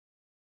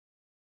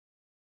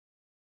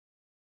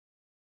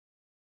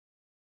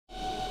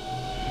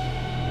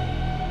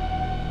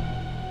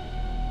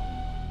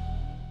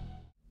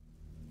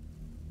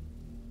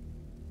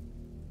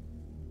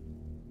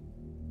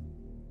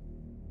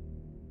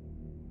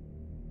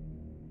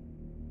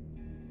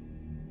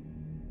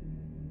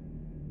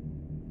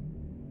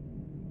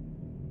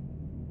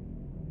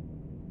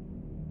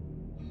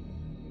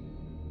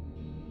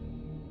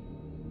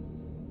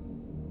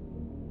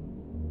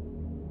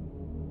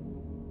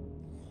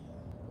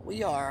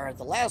we are at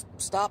the last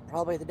stop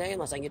probably of the day,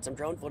 unless I can get some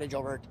drone footage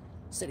over at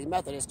City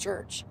Methodist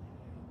Church.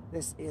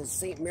 This is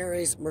St.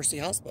 Mary's Mercy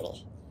Hospital.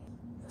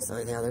 So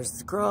yeah, there's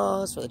the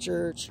cross for the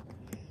church.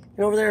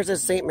 And over there it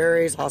says St.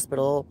 Mary's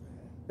Hospital,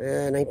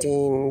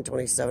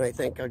 1927, I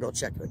think. I'll go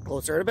check it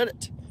closer in a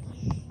minute.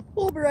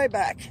 We'll be right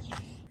back.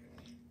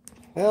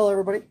 Well,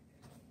 everybody,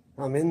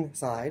 I'm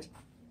inside.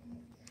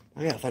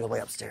 I gotta find a way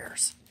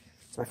upstairs.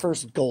 It's my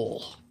first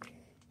goal.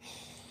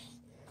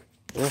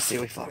 Let's see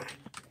what we find.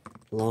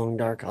 Long,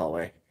 dark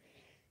hallway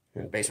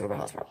in the basement of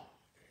a hospital.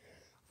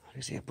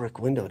 I see a brick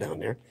window down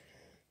there.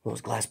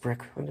 Those glass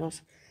brick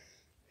windows.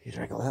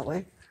 Either I go that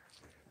way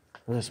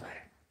or this way.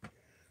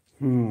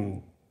 I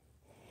want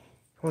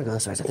to go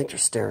this way. I think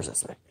there's stairs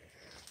this way.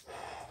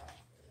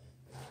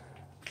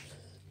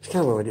 It's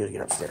kind of what we do to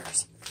get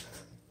upstairs.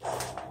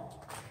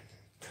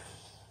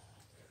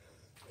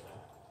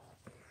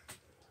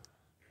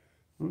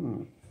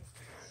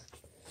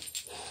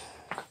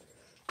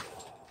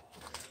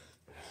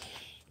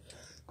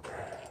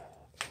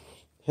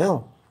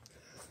 Hell,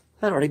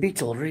 that already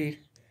beats old Reed.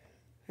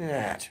 Look at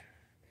that.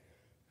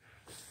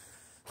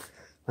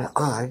 Well,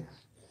 I'm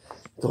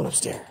going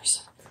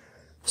upstairs.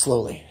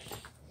 Slowly.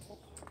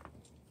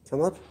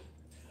 Come up.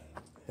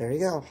 There you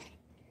go.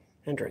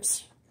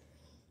 Entrance.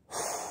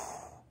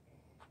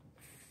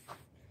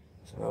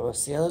 So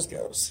let's see how this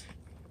goes.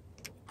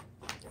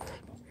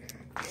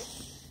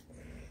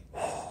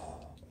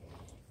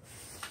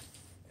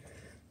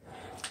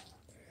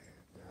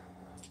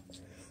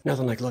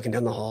 Nothing like looking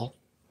down the hall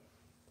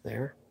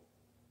there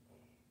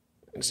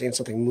and seeing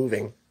something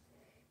moving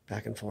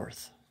back and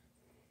forth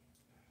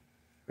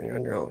when you're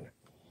on your own.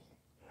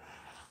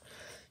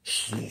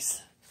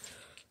 Jeez.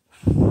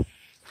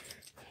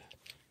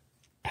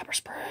 Pepper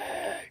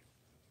spray.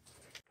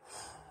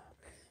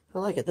 I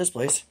like it, this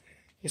place.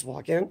 You just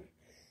walk in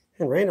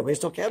and randomly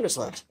still cabinets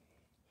left.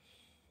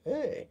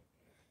 Hey.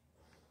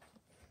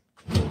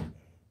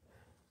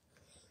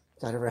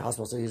 Not every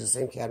hospital still uses the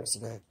same cabinets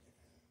today.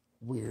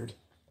 Weird.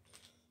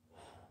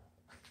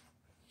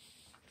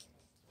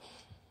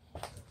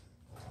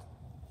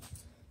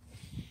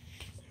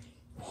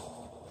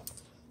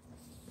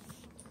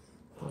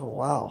 Oh,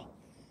 wow.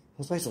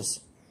 This place is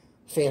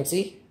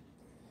fancy.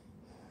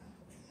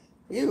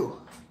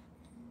 Ew.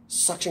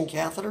 Suction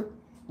catheter?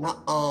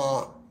 Not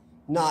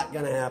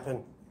gonna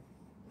happen.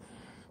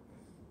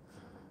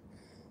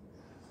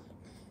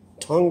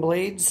 Tongue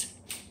blades?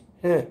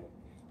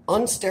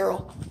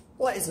 Unsterile?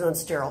 What is an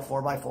unsterile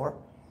 4x4?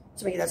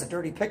 To me, that's a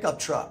dirty pickup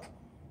truck.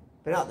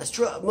 Been out in this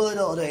truck mud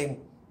all day.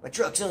 My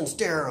truck's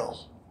unsterile.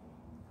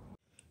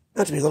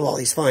 Not to belittle all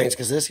these fines,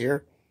 because this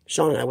here,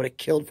 Sean and I would have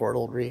killed for it,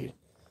 old Reed.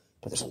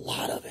 But there's a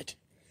lot of it.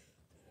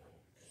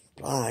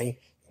 But I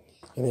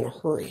am in a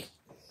hurry.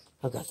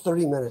 I've got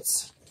 30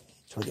 minutes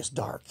till it gets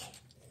dark.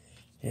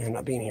 And I'm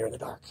not being here in the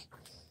dark.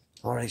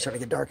 Already starting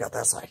to get dark out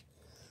that side.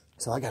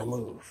 So I gotta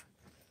move.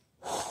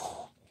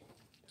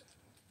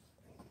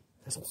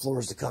 There's some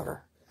floors to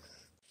cover.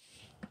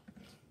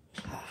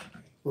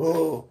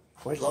 Whoa,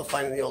 I love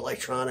finding the old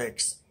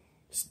electronics.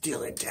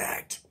 Still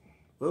intact.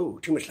 Whoa,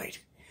 too much light.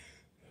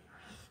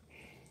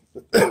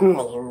 My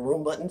little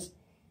room buttons.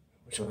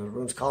 Which one of the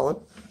room's calling?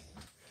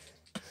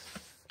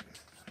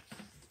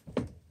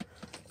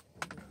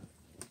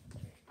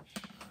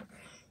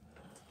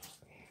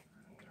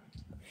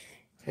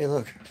 Hey,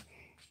 look.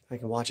 I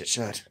can watch it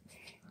shut.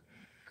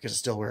 Because it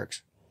still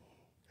works.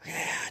 Look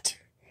at that.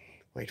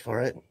 Wait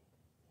for it.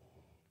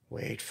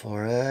 Wait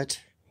for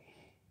it.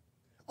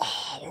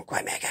 Oh, I won't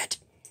quite make it.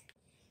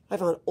 I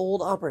found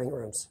old operating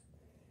rooms.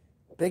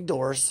 Big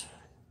doors.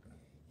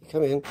 You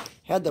come in.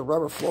 Had the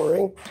rubber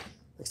flooring.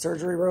 Like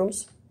surgery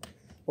rooms.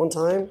 One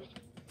time,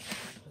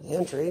 the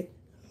entry,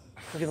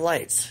 look at the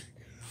lights.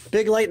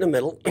 Big light in the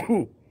middle.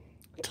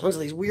 Tons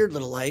of these weird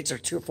little lights, or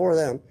 2 or 4 of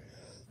them.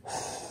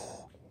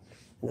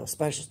 No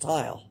special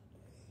tile.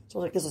 So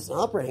like this is an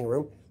operating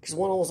room, because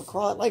one almost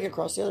across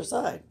the other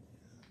side.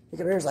 Look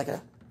at here's like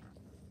a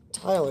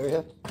tile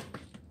area.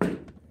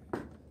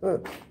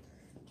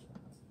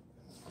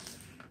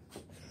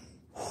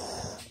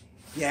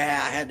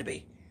 Yeah, it had to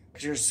be.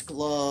 Because there's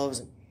gloves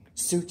and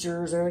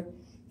sutures and everything.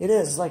 It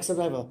is. It's like some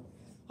type of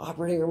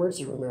operating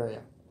emergency room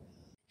area.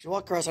 You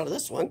walk across out of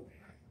this one.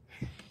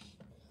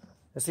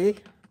 You see?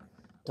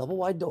 Double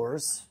wide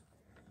doors.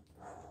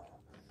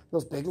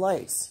 Those big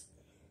lights.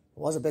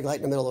 There was a big light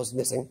in the middle that was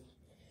missing.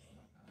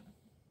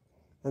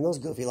 And those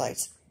goofy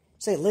lights.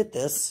 So they lit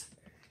this.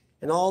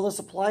 And all the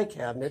supply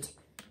cabinet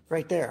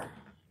right there.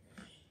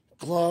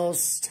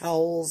 Gloves,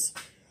 towels,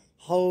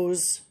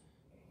 hose,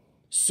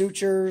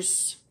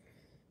 sutures,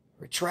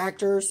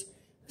 retractors.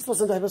 This was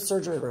some type of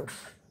surgery room.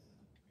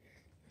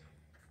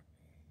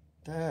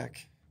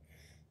 Back.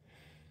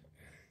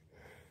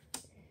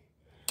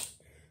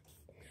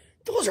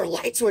 Those are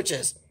light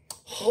switches.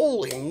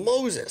 Holy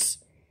Moses.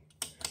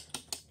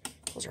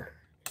 Those are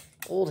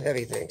old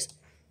heavy things.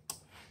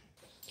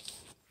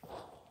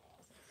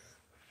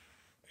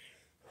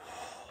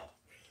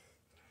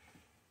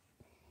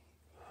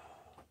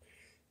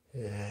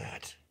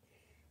 That.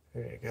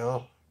 There you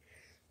go.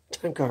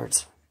 Time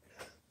cards.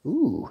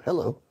 Ooh,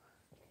 hello.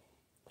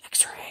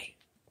 X-ray.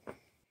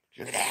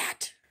 Look at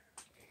that.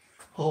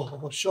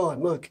 Oh,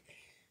 Sean, look.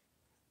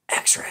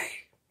 X-ray.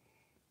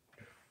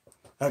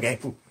 Okay.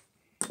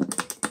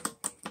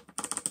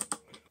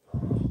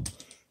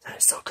 That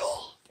is so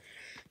cool.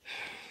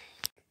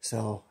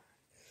 So,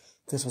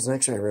 this was an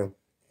X-ray room.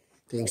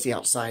 You can see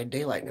outside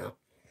daylight now.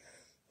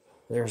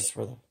 There's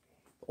where the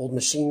old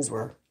machines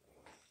were.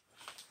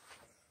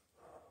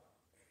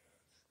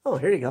 Oh,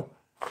 here you go.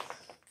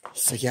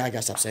 So yeah, I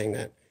gotta stop saying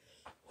that.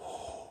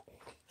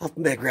 I'll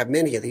grab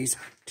many of these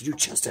to do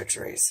chest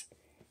X-rays.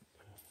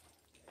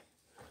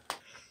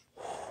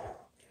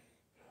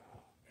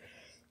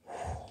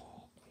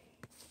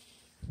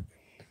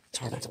 It's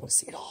hard not to want to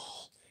see it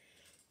all.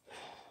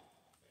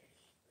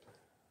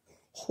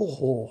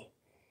 Oh,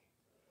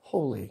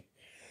 holy.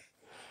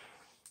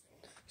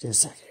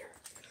 Just a second here.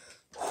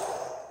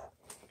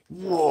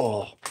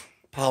 Whoa.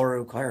 Power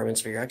requirements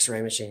for your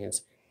X-ray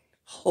machines.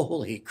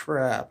 Holy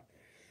crap.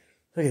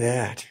 Look at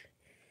that.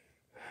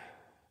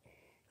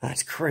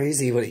 That's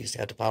crazy what he used to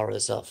have to power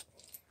this up.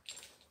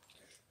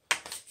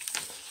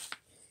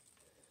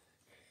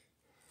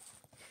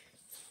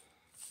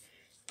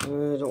 I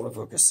don't want to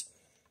focus.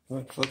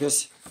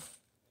 Focus.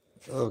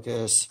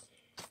 Focus.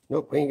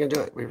 Nope, we ain't gonna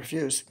do it. We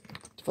refuse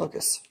to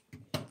focus.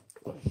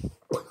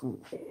 I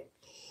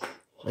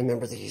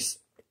remember these.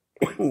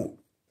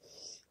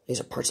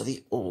 These are parts of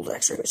the old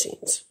X-ray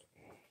machines.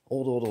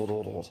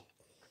 Old.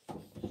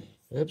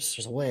 Oops,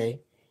 there's a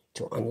way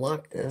to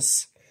unlock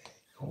this.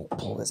 I'll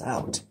pull this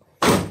out.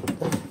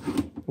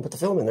 Put the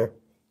film in there.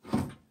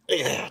 Look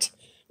at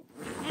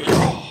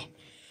that.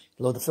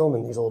 Load the film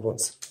in these old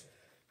ones.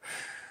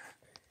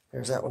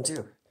 There's that one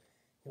too.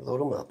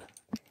 Load them up.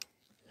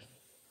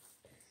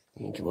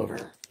 And come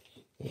over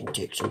and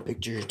take some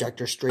pictures,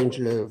 Dr.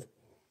 Strangelove.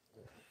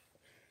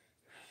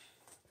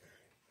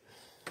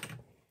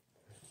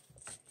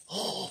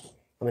 Oh,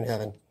 I'm in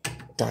heaven.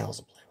 Dials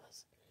to play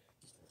with.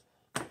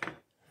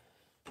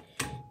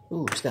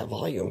 Ooh, it's got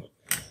volume.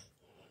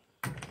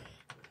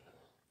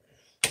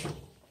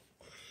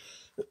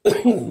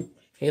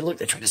 Hey, look,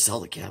 they tried to sell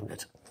the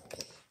cabinet.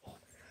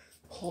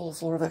 Whole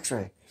floor of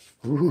X-ray.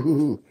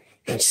 Ooh,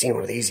 haven't seen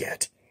one of these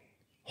yet.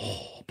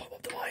 Oh, pump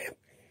up the volume.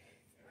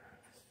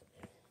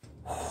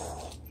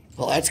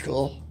 Well, that's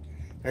cool.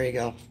 There you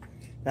go.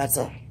 That's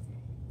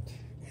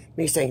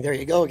me saying there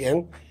you go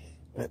again.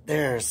 But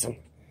there's some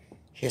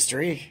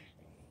history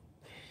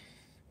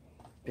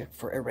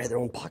for everybody their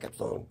own pocket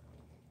phone.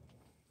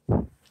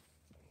 Well,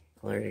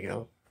 there you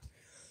go.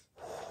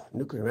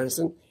 Nuclear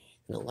medicine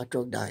and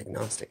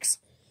electrodiagnostics.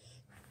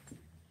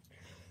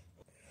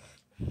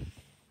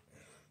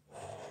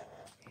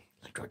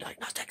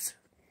 Electrodiagnostics.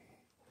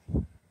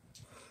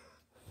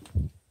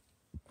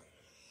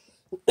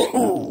 A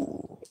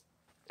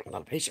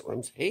lot of patient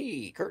rooms.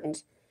 Hey,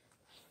 curtains.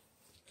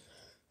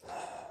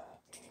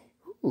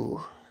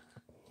 Ooh.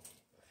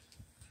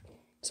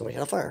 Somebody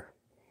had a fire.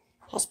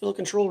 Hospital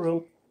control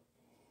room.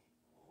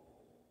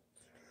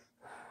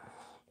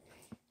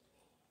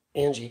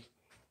 Angie's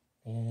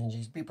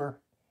beeper.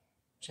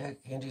 Check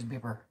Angie's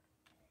beeper.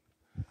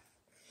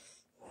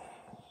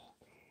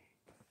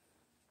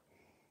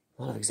 A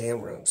lot of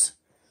exam rooms.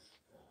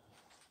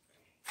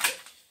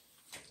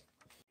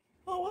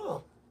 Oh,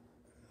 wow.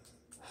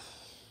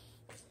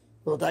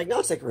 Little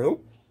diagnostic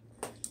room.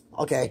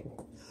 Okay.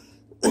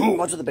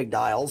 What's with the big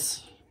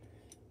dials?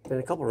 Been in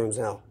a couple rooms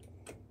now.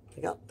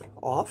 They got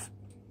off.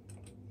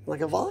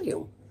 Like a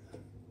volume.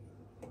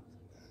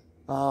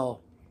 Oh,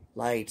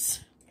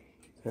 lights.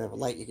 I have a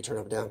light you can turn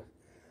up and down.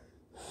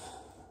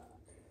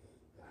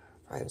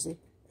 Privacy.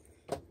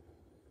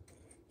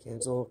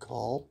 Cancel,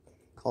 call.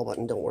 Call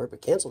button don't work,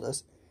 but cancel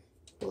does.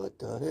 What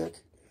the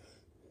heck?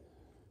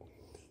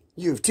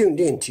 You've tuned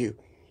into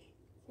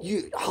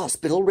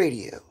hospital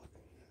radio.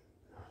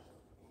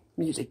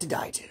 Music to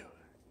die to.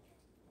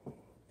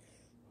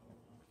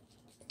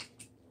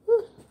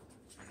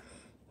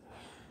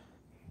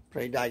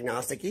 Pretty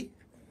diagnostic-y.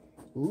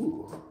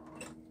 Ooh.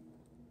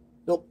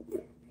 Nope.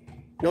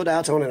 No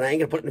dial tone, and I ain't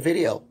gonna put it in a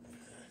video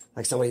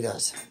like somebody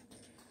does.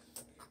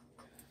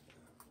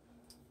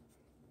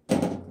 I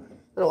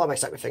don't know why I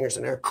stuck my fingers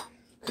in there.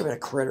 Could have been a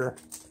critter.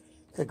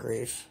 Good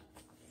grief.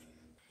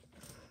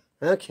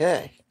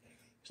 Okay.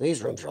 So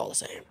these rooms are all the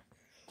same.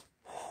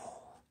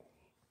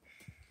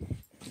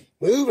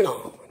 Moving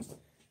on.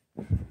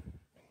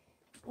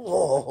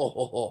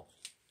 Whoa.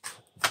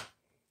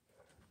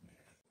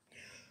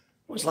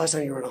 When's the last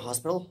time you were in a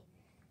hospital?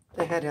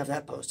 They had to have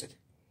that posted.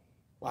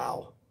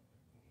 Wow.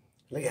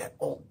 Look at that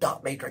old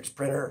dot matrix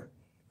printer.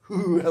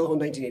 Ooh, hello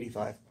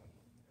 1985.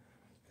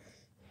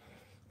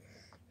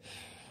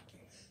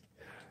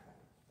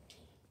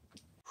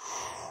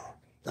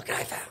 Look what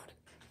I found.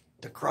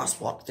 The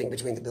crosswalk thing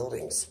between the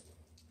buildings.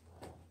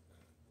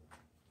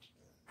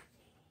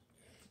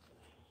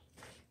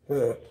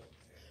 Huh.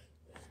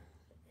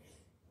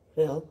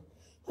 Yeah,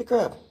 like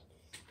crap.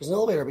 There's an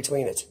elevator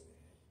between it.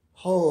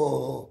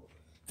 Oh,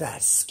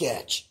 that's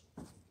sketch.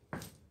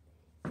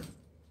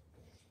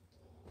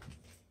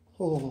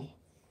 Oh,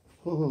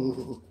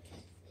 Ooh.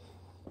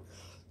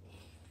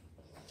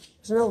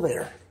 There's an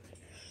elevator.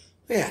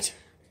 Look at that.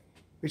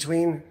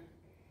 Between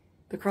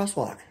the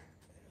crosswalk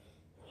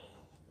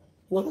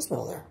and the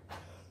hospital there.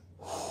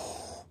 I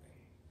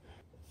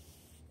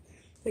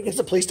think it's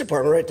the police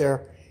department right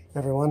there,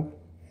 everyone.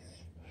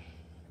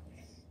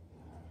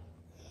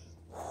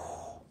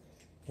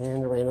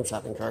 And the random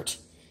shopping carts.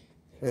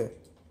 Hey,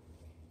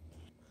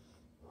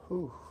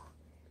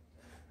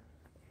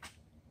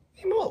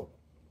 Mo.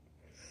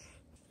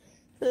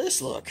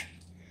 This look.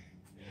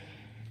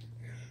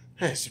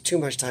 That's too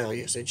much tile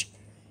usage.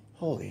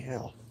 Holy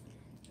hell.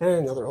 And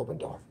another open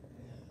door.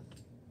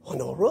 On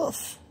the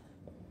roof.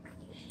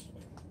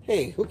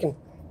 Hey, who can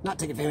not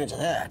take advantage of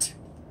that?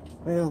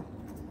 Well,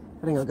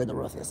 depending on how good the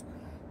roof is.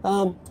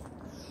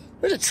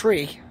 There's a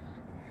tree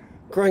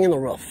growing in the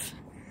roof.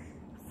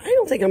 I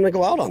don't think I'm going to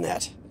go out on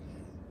that.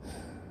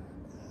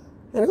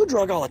 And who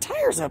drug all the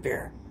tires up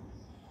here?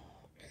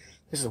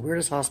 This is the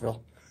weirdest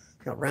hospital.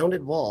 Got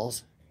rounded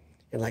walls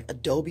and like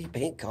Adobe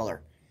paint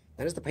color.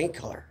 That is the paint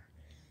color.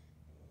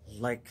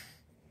 Like,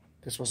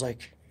 this was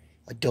like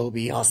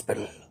Adobe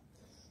Hospital.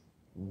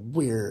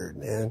 Weird,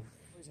 man.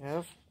 We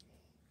have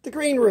the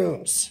green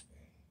rooms.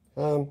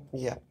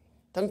 Yeah.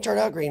 Doesn't start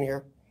out green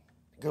here.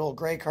 Good old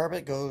gray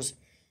carpet goes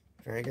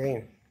very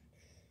green.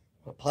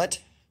 Want to putt?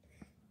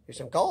 Do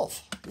some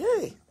golf.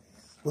 Yay.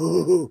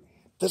 Ooh,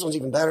 this one's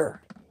even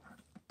better.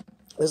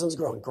 This one's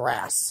growing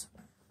grass.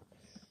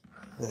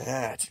 Look at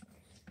that.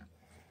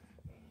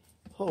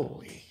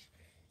 Holy.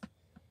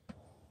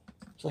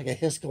 It's like a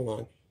hiss going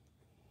on.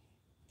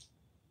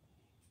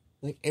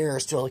 Like air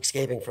is still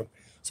escaping from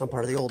some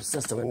part of the old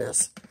system in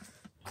this.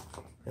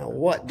 Now,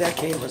 what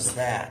decade was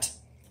that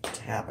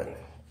to happen?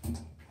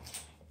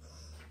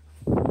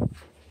 I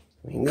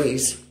mean,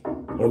 these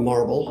are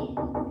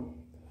marble.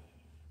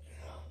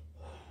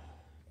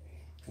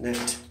 And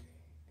that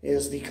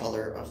is the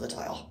color of the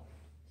tile.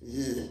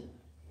 Ugh.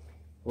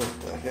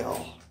 What the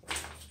hell?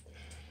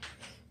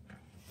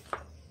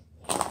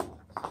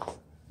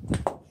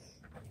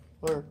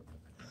 Where?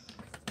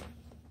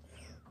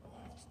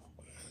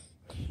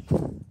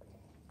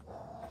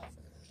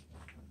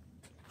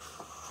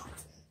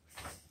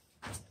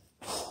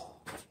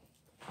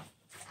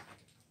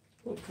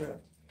 Okay.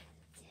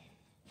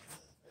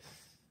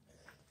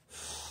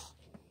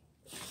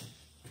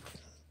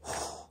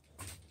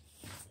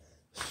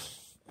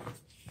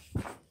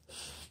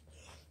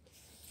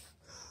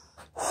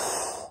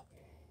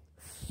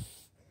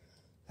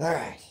 All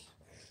right,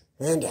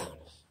 and down.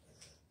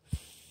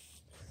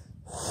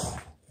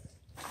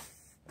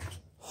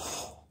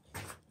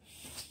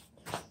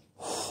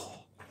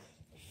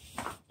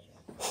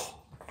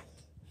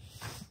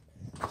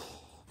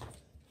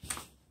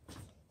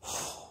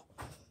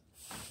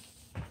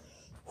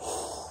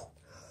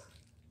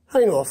 I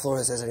don't even know what floor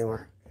this is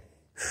anymore.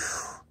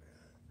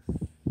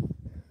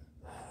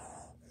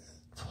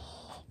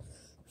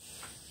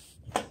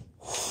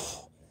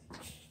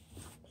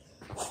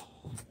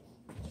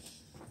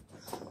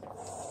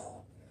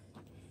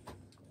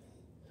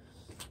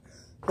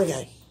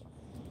 Okay,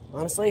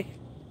 honestly,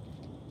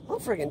 I'm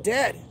freaking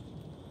dead.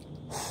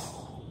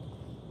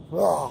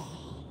 Oh.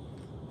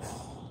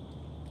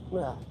 I'm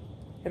gonna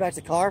head back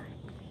to the car,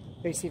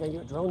 maybe see if I can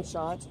get a drone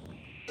shot.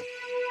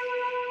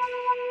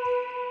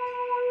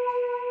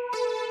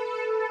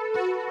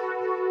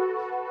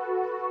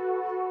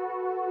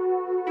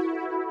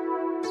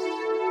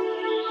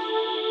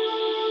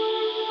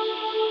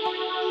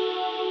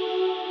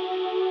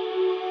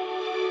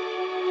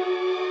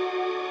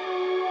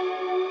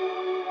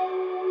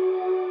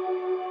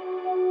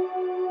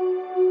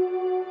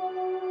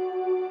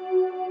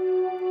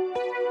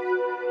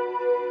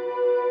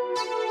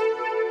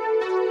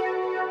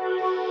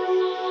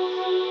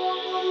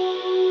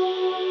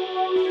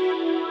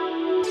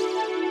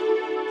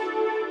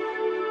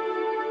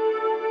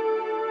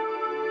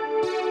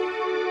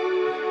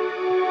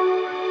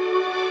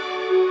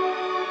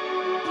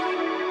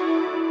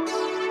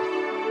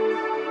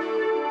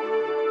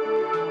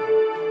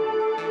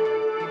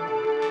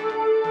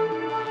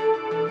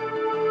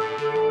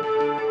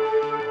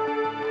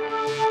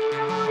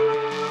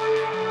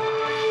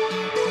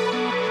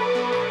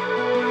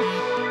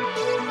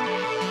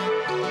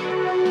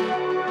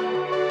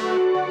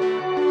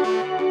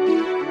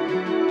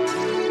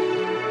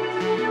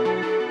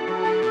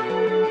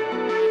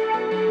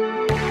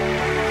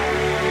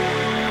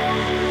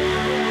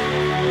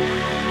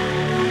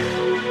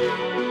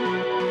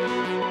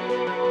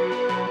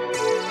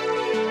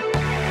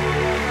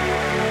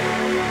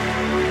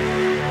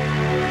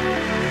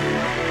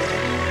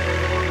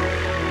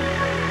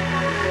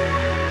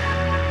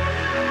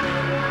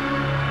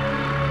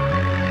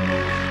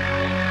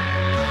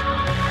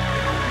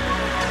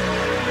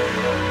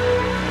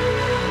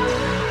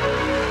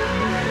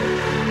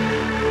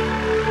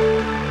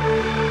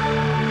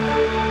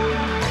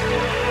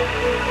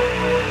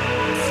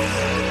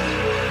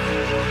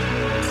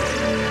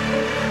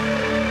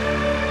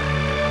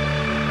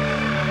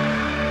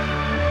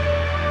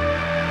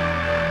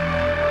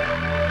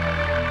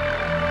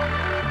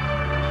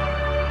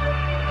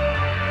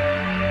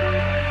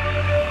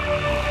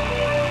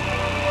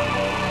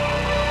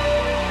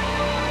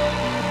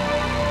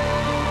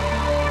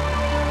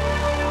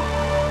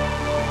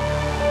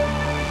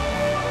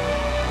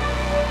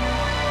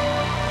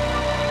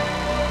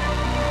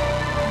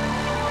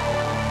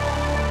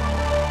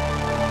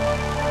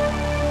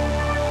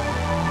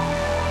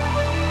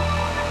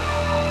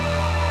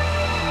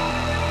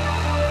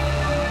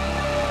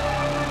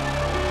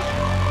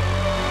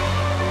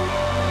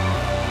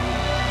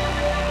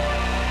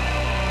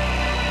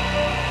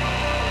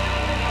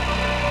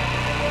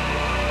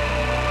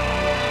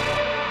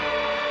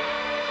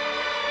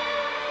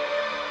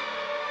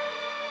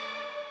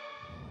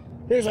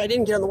 Here's what I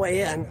didn't get on the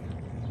way in.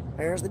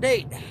 There's the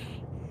date.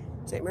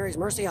 St. Mary's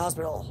Mercy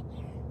Hospital,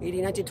 AD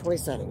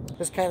 1927.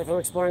 This kind of film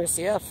exploring the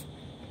CF.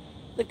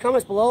 Leave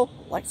comments below,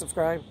 like,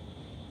 subscribe.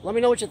 Let me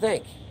know what you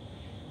think.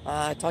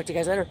 Talk to you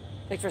guys later.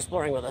 Thanks for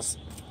exploring with us.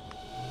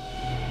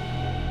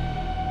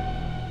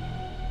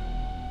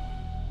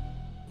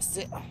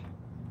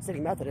 City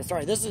Methodist.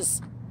 Sorry, this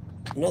is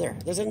another.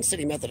 This isn't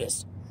City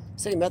Methodist.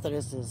 City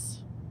Methodist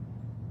is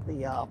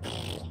the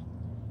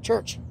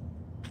church.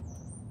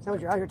 Sounds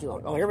like you're out here too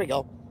long. Oh, here we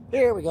go.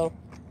 Here we go.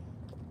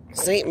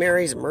 St.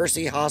 Mary's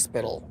Mercy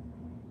Hospital.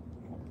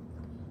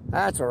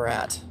 That's where we're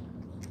at.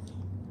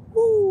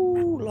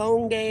 Woo!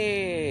 Long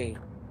day.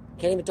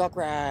 Can't even talk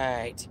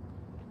right.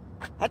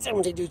 That's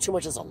when they do too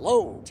much as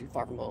alone, too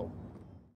far from home.